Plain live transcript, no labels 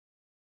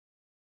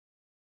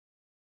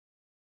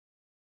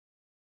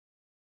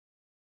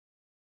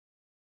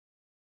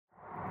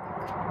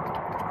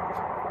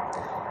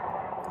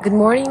Good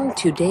morning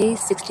to day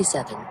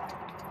 67.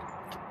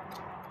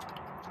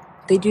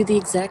 They do the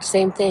exact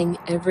same thing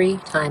every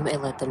time I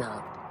let them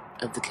out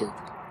of the coop.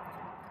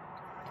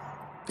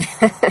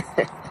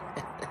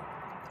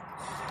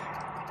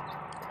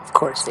 Of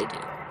course they do.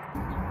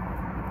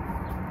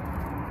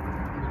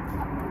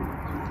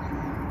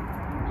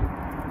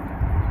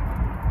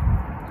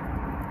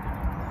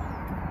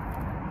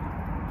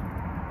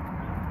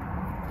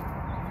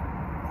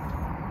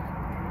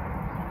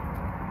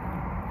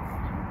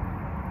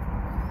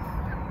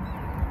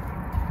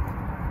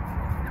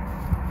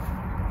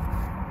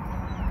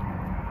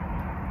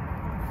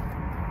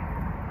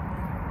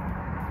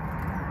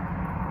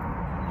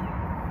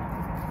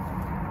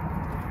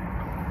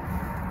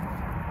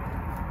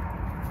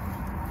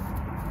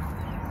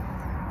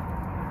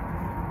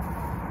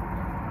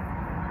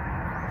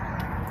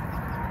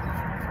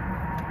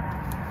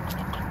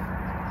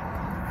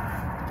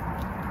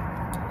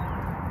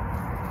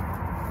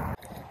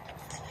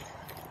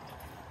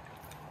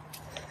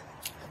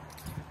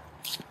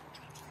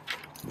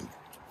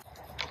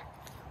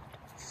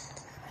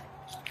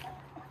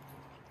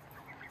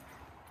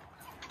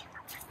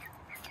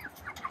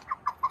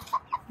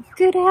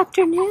 Good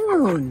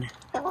afternoon.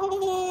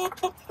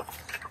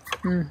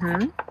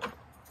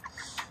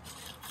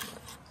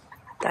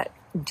 That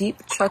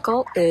deep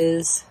chuckle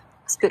is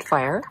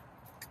Spitfire.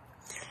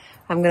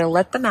 I'm going to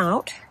let them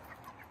out.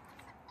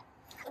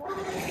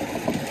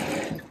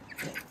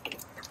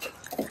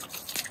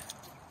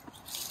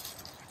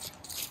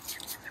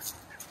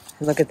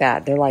 Look at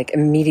that. They're like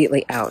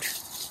immediately out.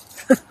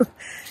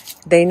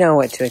 They know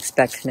what to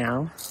expect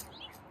now.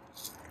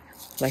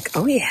 Like,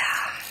 oh yeah.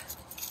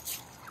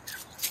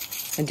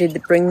 I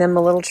did bring them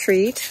a little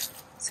treat,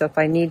 so if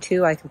I need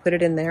to, I can put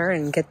it in there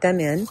and get them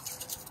in.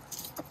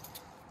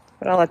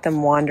 But I'll let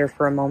them wander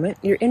for a moment.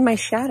 You're in my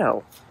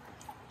shadow.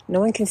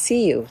 No one can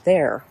see you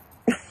there.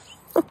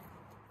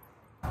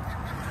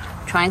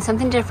 Trying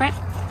something different,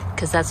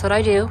 because that's what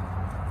I do.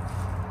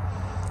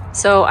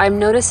 So I'm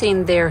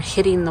noticing they're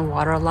hitting the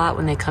water a lot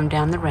when they come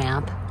down the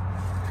ramp.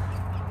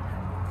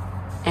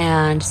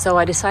 And so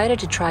I decided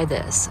to try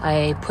this.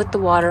 I put the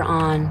water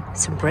on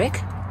some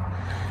brick.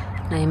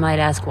 Now you might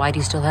ask, why do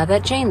you still have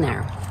that chain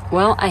there?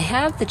 Well, I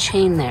have the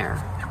chain there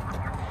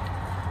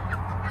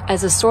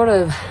as a sort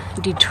of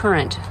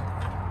deterrent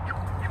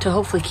to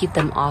hopefully keep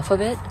them off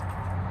of it,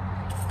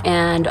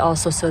 and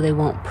also so they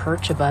won't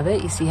perch above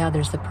it. You see how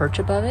there's the perch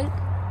above it?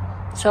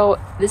 So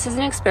this is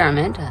an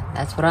experiment.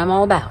 That's what I'm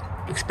all about,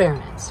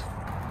 experiments.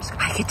 So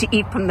I get to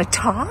eat from the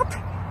top?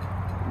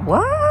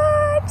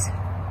 What?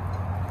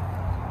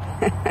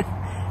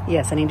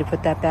 Yes, I need to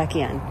put that back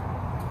in.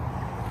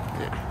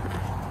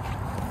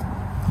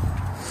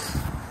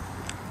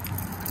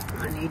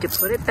 Need to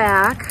put it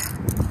back.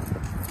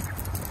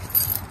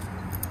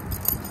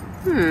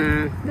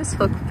 This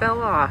hook fell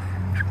off.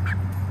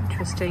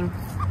 Interesting.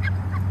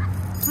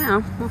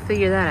 Well, we'll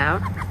figure that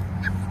out.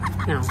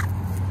 No.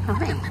 Oh,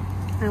 hey.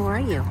 How are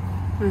you?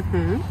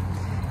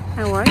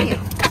 How are you?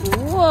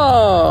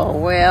 Whoa.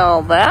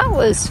 Well, that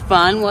was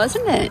fun,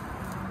 wasn't it?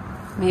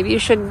 Maybe you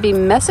shouldn't be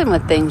messing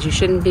with things you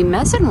shouldn't be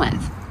messing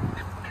with.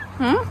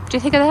 Do you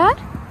think of that?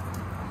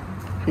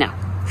 No,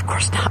 of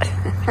course not.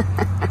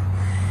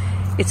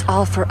 It's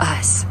all for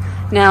us.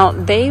 Now,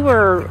 they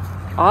were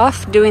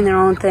off doing their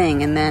own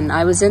thing, and then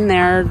I was in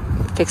there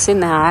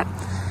fixing that,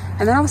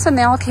 and then all of a sudden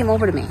they all came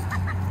over to me.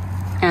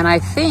 And I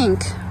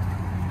think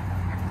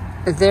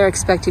that they're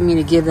expecting me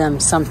to give them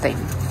something,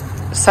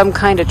 some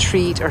kind of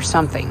treat or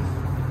something.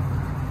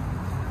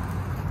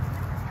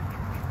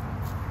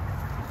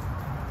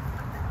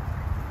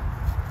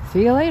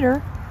 See you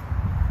later.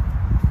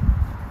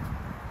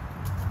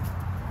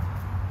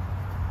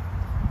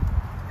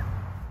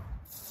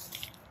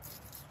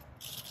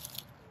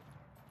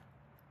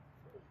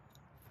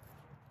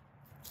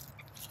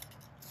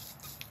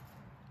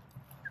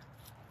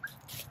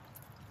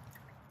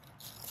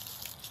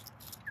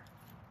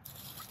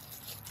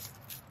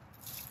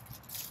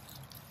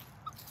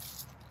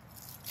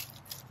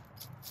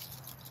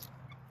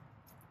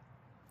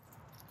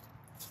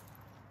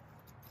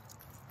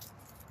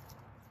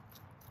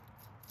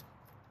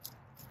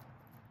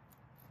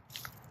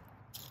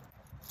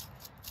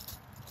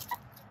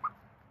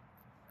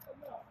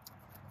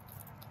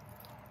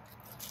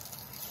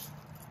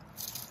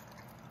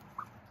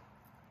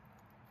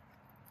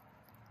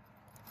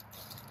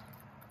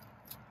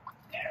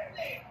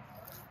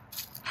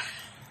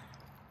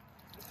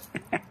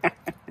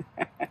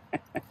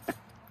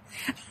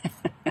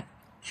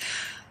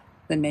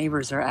 The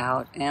neighbors are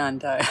out,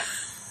 and the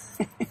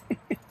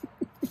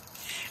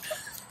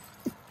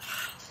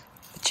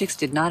chicks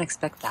did not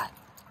expect that.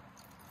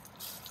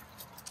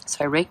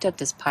 So I raked up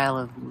this pile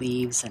of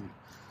leaves and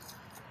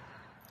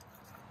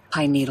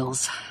pine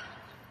needles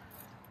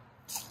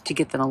to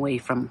get them away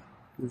from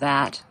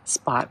that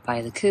spot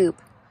by the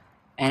coop,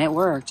 and it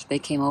worked. They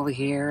came over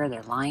here,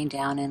 they're lying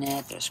down in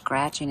it, they're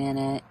scratching in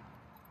it.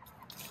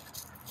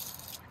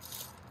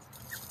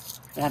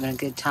 They're having a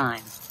good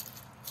time.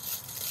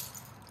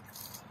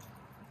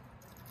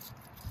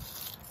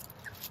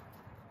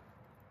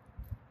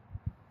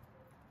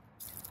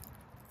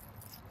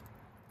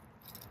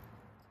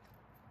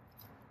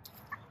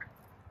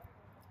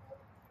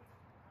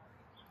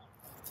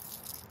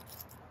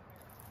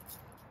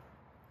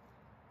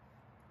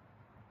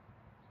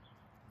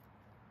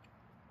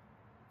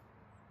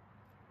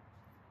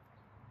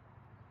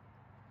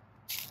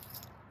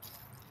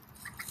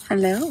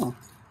 Hello.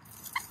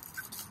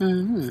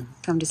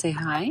 Come to say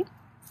hi?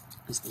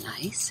 That's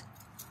nice.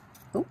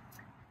 Oh,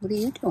 what are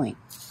you doing?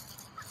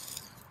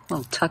 A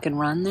little tuck and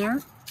run there.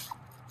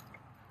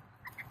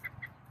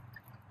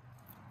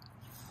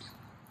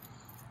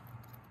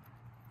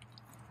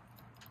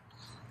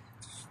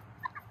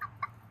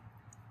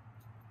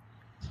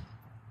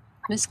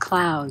 Miss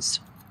Cloud's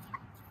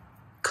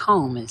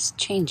comb is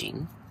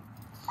changing.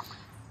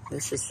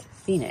 This is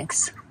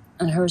Phoenix,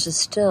 and hers is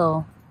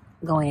still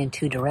going in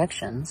 2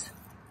 directions.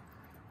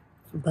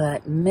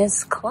 But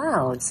Miss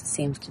Cloud's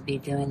seems to be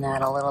doing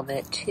that a little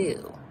bit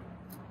too.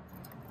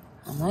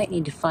 I might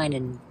need to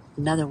find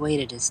another way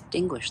to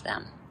distinguish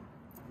them.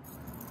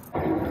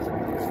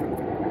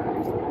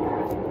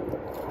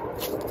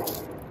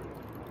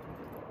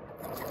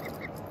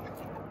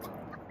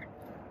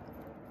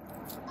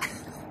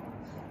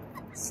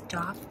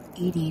 Stop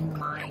eating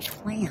my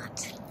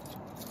plant.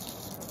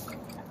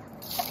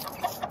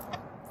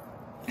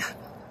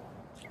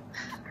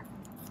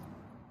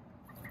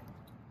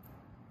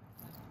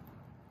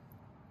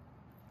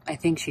 I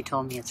think she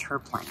told me it's her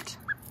plant.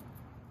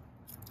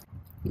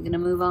 You gonna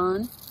move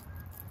on?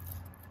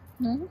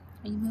 Are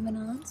you moving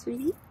on,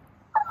 sweetie?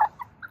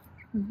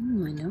 I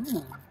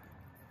know.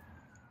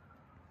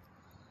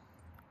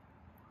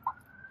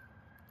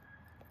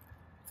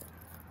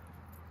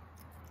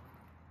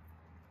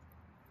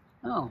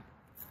 Oh.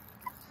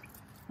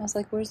 I was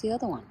like, where's the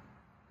other one?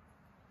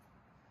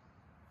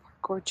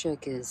 Poor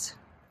chick is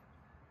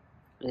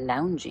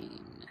lounging.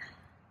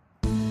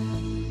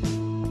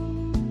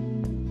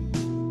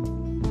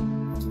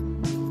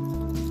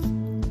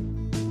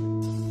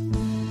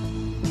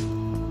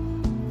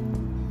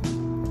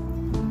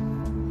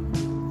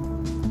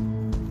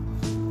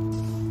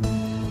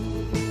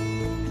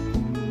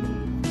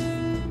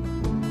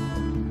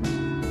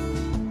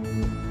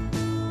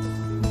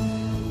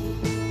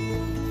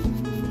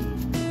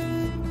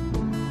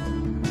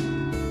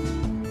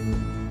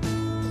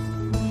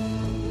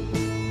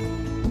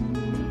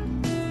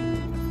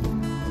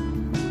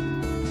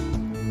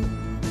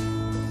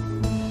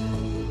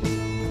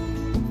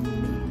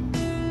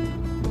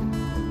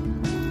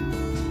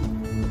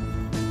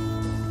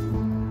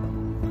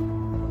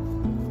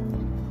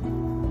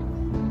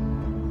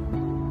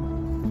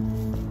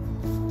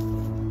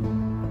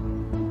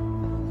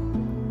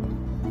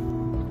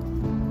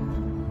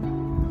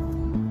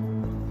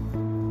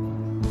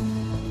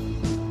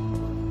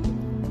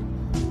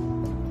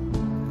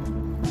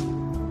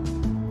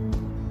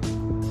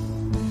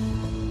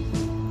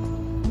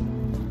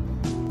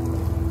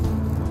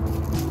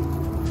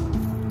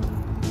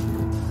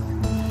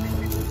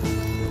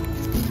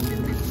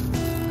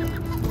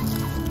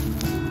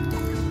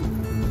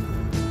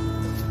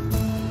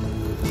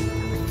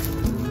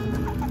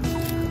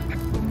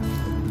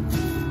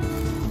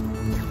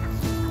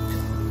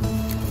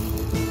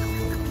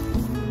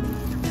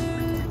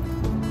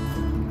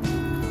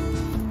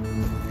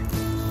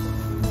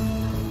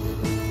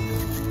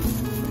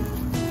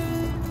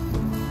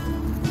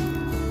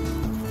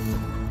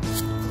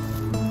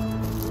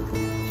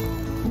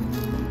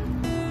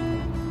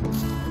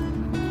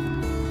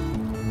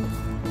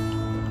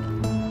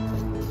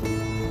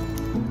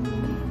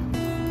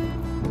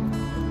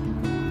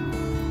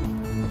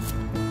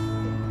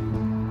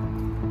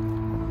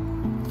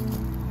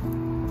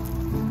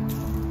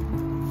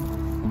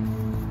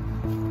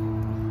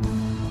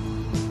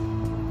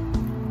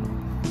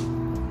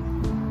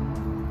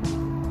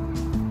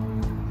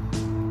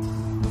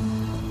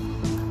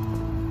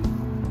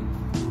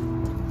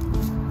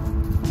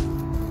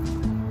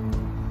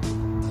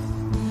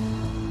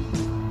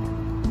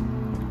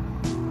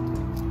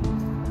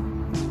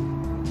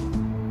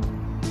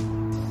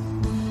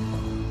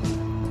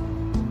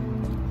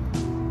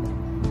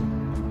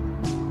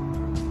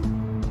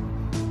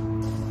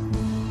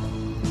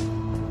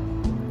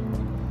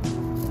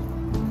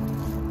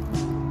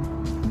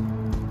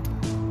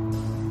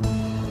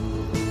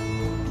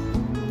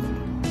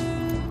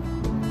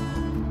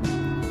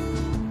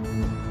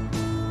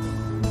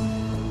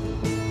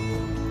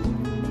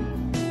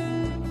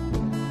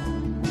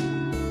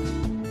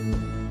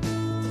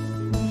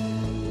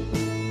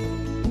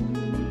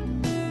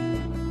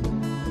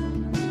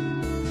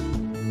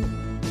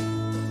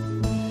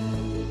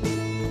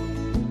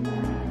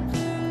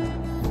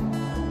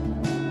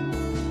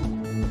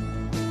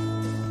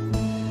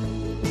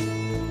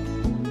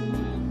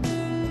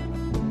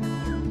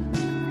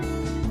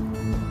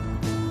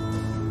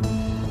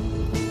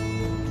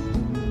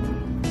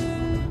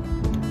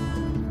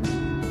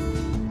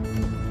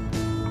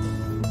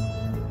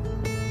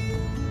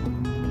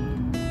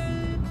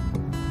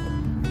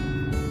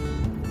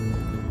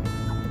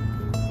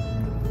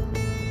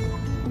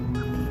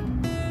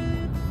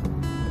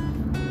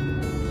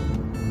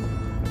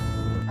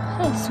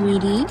 Hey,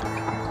 sweetie.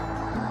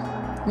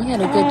 We had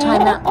a good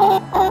time out.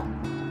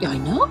 I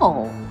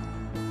know.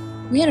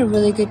 We had a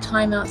really good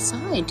time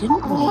outside,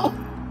 didn't we?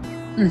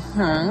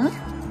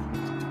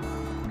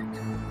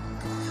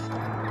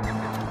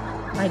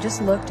 I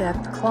just looked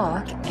at the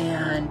clock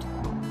and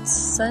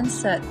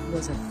sunset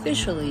was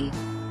officially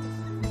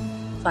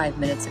 5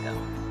 minutes ago.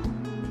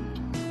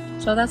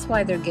 So that's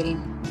why they're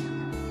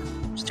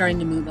starting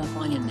to move up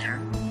on in there.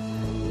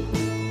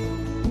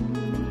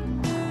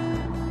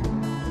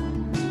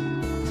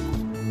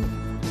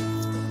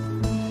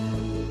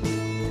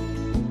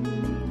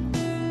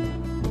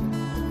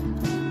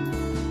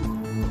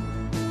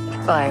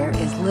 Fire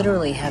is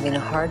literally having a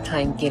hard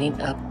time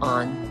getting up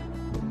on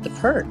the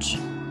perch.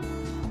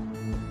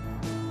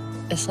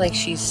 It's like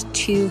she's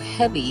too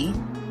heavy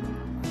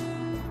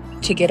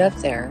to get up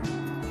there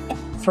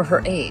for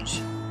her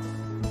age.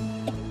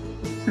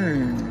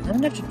 I'm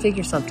gonna have to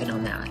figure something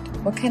on that.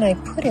 What can I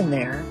put in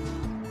there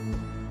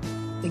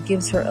that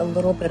gives her a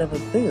little bit of a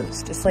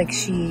boost? It's like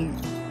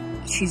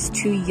she's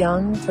too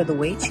young for the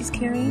weight she's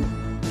carrying.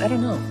 I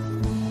don't know.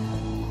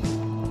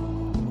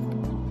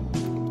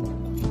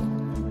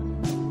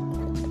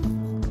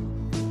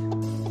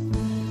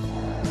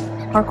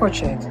 Parkour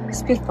Chick,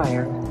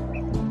 Spitfire,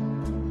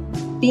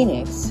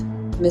 Phoenix,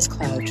 Miss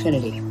Cloud,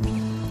 Trinity.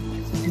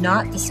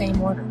 Not the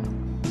same order.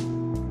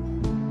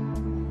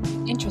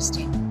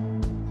 Interesting.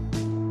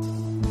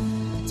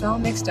 It's all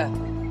mixed up.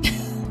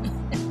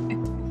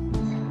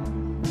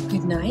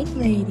 Good night,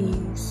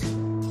 ladies.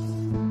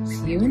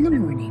 See you in the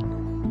morning.